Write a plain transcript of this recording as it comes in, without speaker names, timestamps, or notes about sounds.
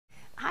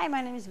Hi,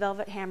 my name is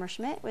Velvet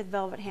Hammerschmidt with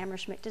Velvet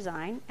Hammerschmidt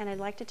Design, and I'd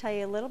like to tell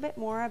you a little bit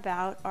more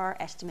about our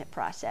estimate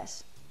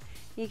process.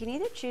 You can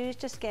either choose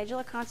to schedule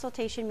a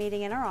consultation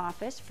meeting in our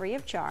office free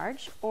of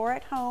charge or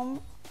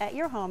at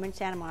your home in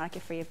Santa Monica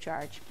free of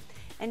charge.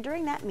 And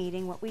during that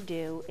meeting, what we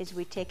do is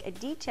we take a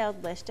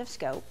detailed list of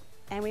scope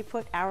and we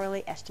put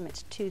hourly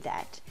estimates to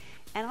that.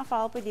 And I'll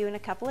follow up with you in a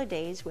couple of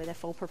days with a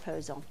full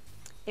proposal.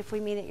 If we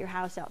meet at your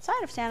house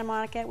outside of Santa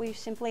Monica, we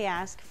simply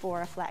ask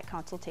for a flat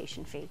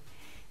consultation fee.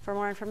 For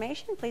more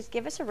information, please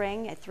give us a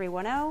ring at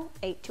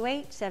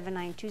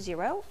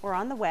 310-828-7920 or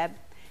on the web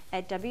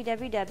at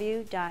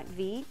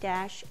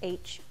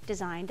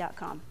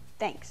www.v-hdesign.com.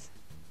 Thanks.